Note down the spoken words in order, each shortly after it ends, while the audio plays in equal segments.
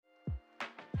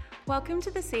Welcome to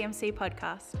the CMC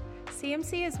podcast.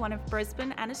 CMC is one of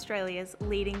Brisbane and Australia's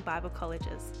leading Bible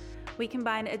colleges. We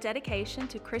combine a dedication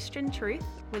to Christian truth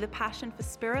with a passion for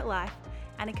spirit life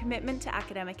and a commitment to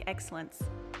academic excellence.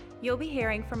 You'll be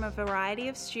hearing from a variety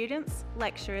of students,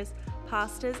 lecturers,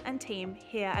 pastors, and team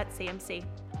here at CMC.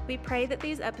 We pray that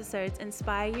these episodes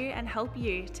inspire you and help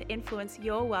you to influence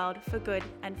your world for good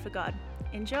and for God.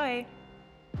 Enjoy!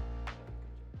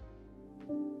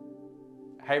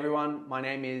 Hey everyone, my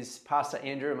name is Pastor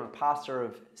Andrew. I'm a pastor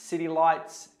of City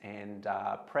Lights and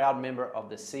a proud member of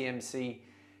the CMC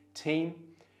team.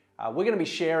 We're going to be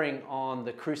sharing on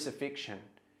the crucifixion,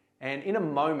 and in a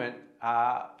moment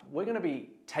we're going to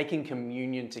be taking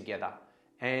communion together.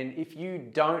 And if you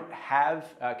don't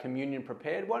have communion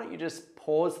prepared, why don't you just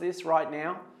pause this right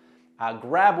now,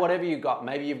 grab whatever you've got.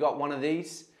 Maybe you've got one of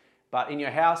these, but in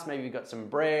your house maybe you've got some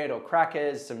bread or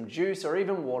crackers, some juice or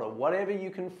even water, whatever you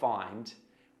can find.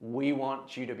 We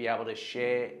want you to be able to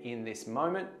share in this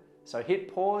moment. So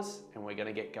hit pause and we're going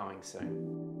to get going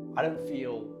soon. I don't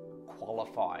feel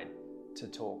qualified to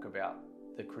talk about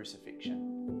the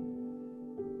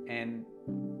crucifixion. And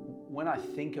when I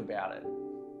think about it,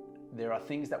 there are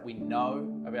things that we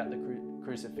know about the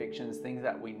crucifixions, things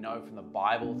that we know from the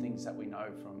Bible, things that we know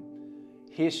from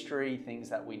history,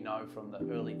 things that we know from the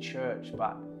early church.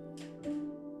 But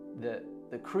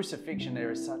the crucifixion, there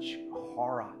is such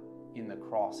horror in the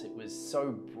cross. It was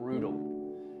so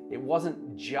brutal. It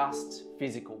wasn't just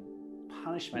physical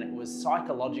punishment, it was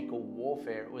psychological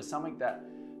warfare. It was something that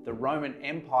the Roman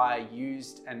Empire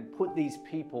used and put these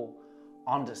people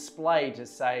on display to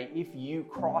say, if you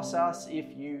cross us, if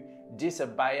you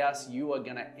disobey us, you are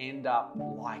going to end up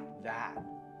like that.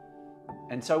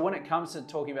 And so when it comes to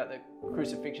talking about the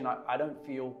crucifixion, I don't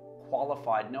feel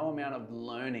qualified. No amount of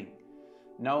learning,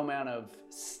 no amount of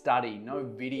study, no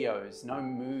videos, no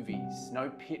movies,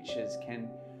 no pictures can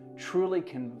truly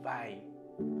convey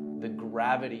the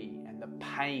gravity and the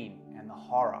pain and the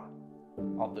horror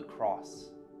of the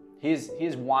cross.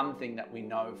 Here's one thing that we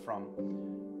know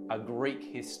from a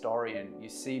Greek historian,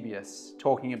 Eusebius,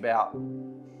 talking about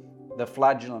the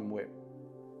flagellum whip.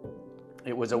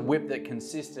 It was a whip that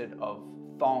consisted of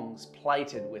thongs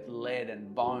plated with lead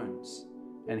and bones.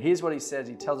 And here's what he says.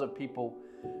 He tells of people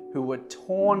who were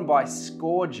torn by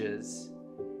scourges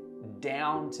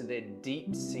down to their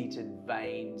deep-seated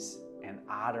veins and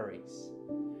arteries.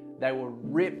 They were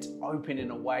ripped open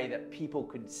in a way that people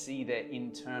could see their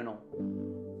internal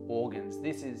organs.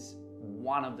 This is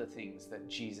one of the things that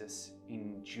Jesus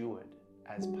endured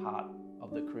as part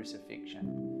of the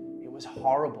crucifixion. It was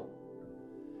horrible.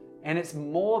 And it's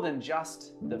more than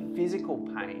just the physical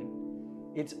pain.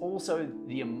 It's also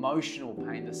the emotional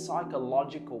pain, the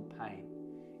psychological pain.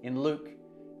 In Luke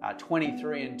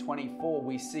 23 and 24,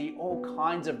 we see all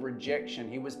kinds of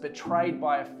rejection. He was betrayed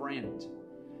by a friend.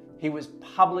 He was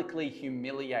publicly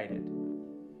humiliated.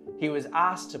 He was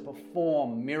asked to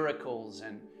perform miracles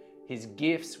and his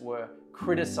gifts were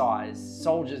criticized.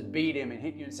 Soldiers beat him and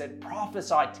hit you and said,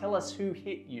 "Prophesy, tell us who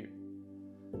hit you."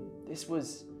 This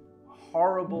was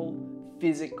horrible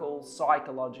physical,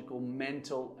 psychological,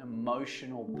 mental,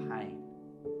 emotional pain.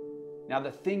 Now,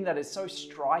 the thing that is so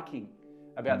striking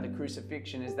about the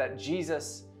crucifixion is that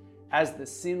Jesus, as the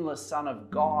sinless Son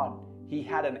of God, he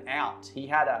had an out. He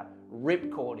had a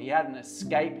ripcord. He had an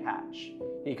escape hatch.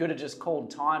 He could have just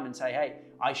called time and say, "Hey,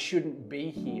 I shouldn't be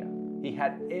here." He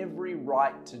had every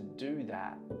right to do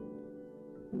that,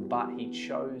 but he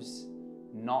chose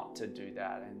not to do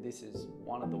that. And this is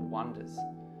one of the wonders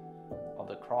of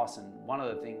the cross and one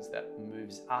of the things that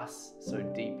moves us so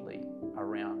deeply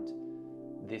around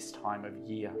this time of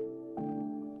year.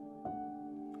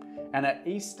 And at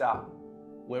Easter,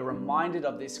 we're reminded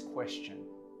of this question: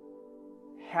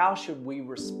 how should we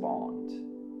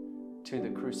respond to the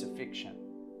crucifixion?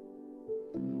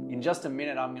 In just a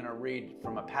minute, I'm going to read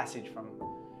from a passage from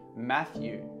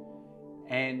Matthew,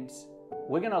 and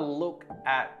we're going to look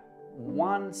at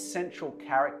one central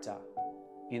character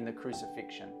in the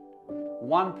crucifixion,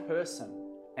 one person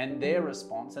and their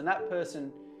response, and that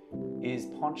person is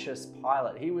Pontius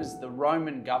Pilate. He was the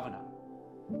Roman governor.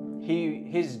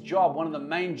 His job, one of the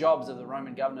main jobs of the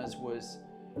Roman governors, was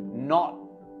not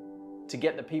to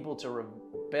get the people to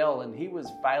rebel, and he was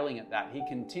failing at that. He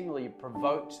continually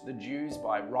provoked the Jews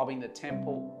by robbing the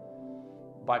temple,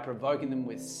 by provoking them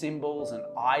with symbols and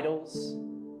idols,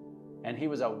 and he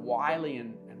was a wily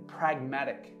and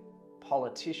pragmatic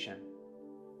politician.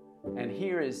 And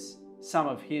here is some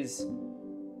of his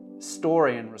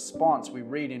story and response. We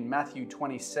read in Matthew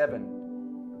 27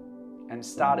 and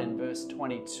start in verse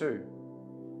 22.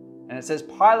 And it says,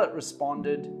 Pilate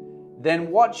responded,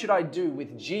 "Then what should I do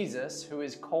with Jesus, who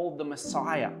is called the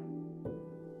Messiah?"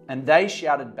 And they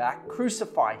shouted back,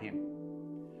 "Crucify him."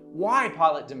 "Why?"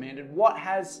 Pilate demanded. "What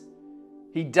has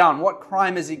he done? What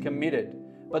crime has he committed?"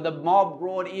 But the mob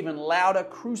roared even louder,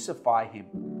 "Crucify him."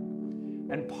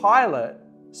 And Pilate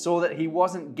saw that he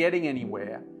wasn't getting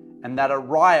anywhere and that a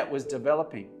riot was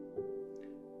developing.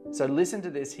 So listen to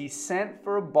this. He sent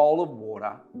for a bowl of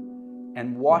water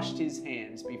and washed his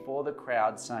hands before the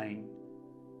crowd, saying,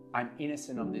 "I'm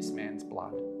innocent of this man's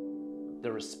blood.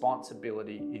 The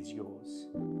responsibility is yours."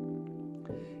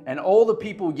 And all the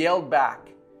people yelled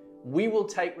back, "We will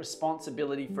take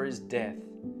responsibility for his death,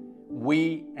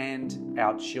 we and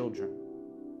our children."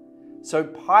 So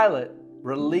Pilate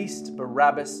released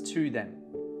Barabbas to them.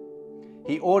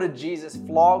 He ordered Jesus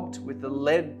flogged with the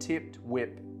lead-tipped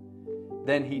whip.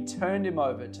 Then he turned him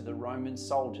over to the Roman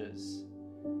soldiers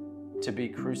to be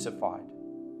crucified.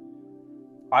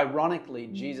 Ironically,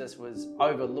 Jesus was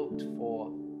overlooked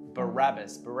for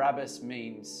Barabbas. Barabbas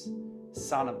means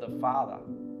son of the Father.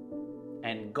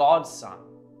 And God's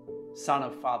son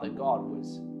of Father God,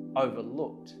 was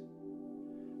overlooked.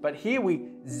 But here we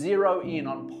zero in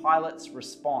on Pilate's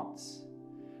response.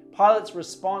 Pilate's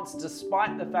response,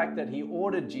 despite the fact that he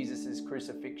ordered Jesus'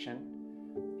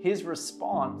 crucifixion, his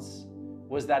response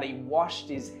was that he washed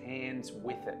his hands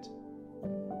with it.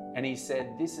 And he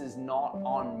said, "This is not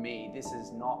on me. This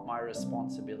is not my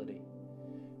responsibility."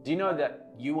 Do you know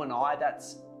that you and I,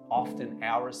 that's often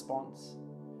our response?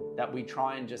 That we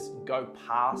try and just go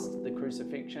past the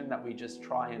crucifixion, that we just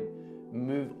try and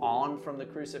move on from the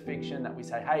crucifixion, that we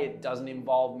say, "Hey, it doesn't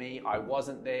involve me. I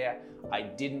wasn't there. I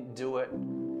didn't do it.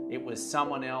 It was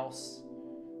someone else."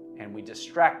 And we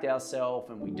distract ourselves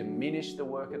and we diminish the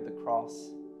work of the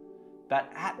cross. But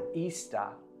at Easter,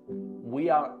 we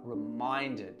are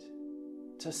reminded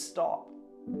to stop,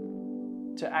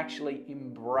 to actually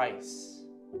embrace,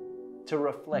 to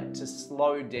reflect, to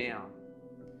slow down,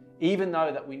 even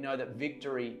though that we know that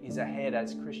victory is ahead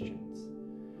as Christians.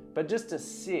 But just to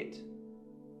sit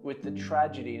with the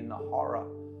tragedy and the horror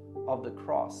of the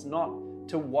cross, not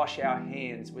to wash our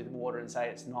hands with water and say,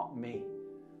 "It's not me,"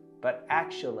 but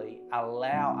actually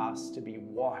allow us to be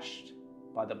washed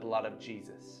by the blood of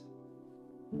Jesus.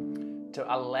 To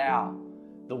allow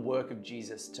the work of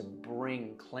Jesus to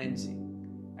bring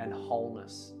cleansing and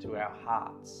wholeness to our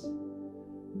hearts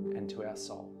and to our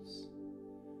souls.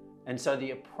 And so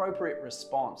the appropriate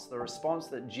response, the response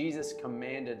that Jesus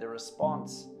commanded, the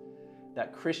response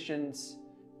that Christians,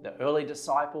 the early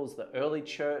disciples, the early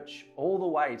church, all the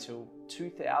way to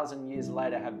 2,000 years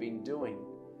later have been doing,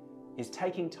 is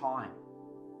taking time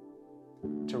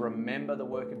to remember the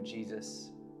work of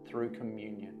Jesus through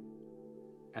communion.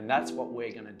 And that's what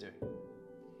we're going to do.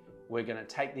 We're going to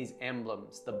take these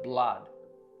emblems, the blood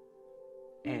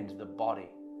and the body.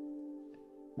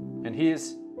 And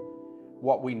here's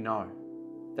what we know,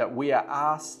 that we are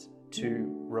asked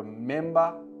to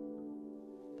remember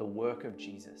the work of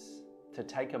Jesus, to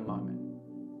take a moment.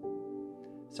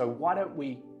 So why don't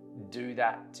we do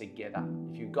that together?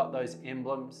 If you've got those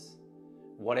emblems,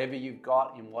 whatever you've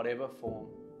got in whatever form,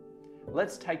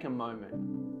 let's take a moment.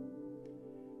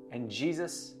 And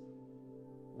Jesus,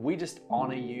 we just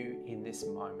honor you in this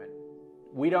moment.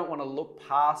 We don't want to look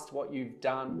past what you've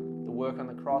done, the work on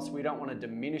the cross. We don't want to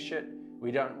diminish it.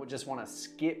 We don't just want to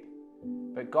skip.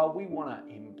 But God, we want to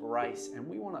embrace and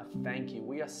we want to thank you.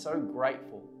 We are so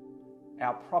grateful.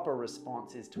 Our proper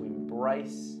response is to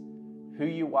embrace who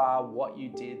you are, what you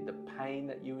did, the pain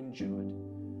that you endured.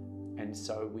 And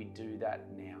so we do that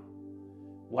now.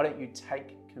 Why don't you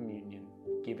take communion,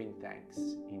 giving thanks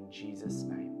in Jesus'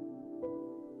 name.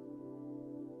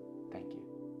 Thank you.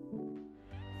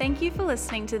 Thank you for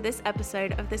listening to this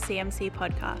episode of the CMC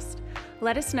podcast.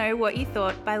 Let us know what you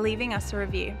thought by leaving us a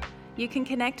review. You can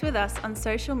connect with us on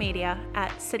social media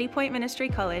at City Point Ministry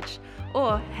College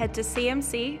or head to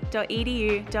cmc.edu.au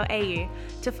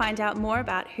to find out more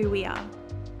about who we are.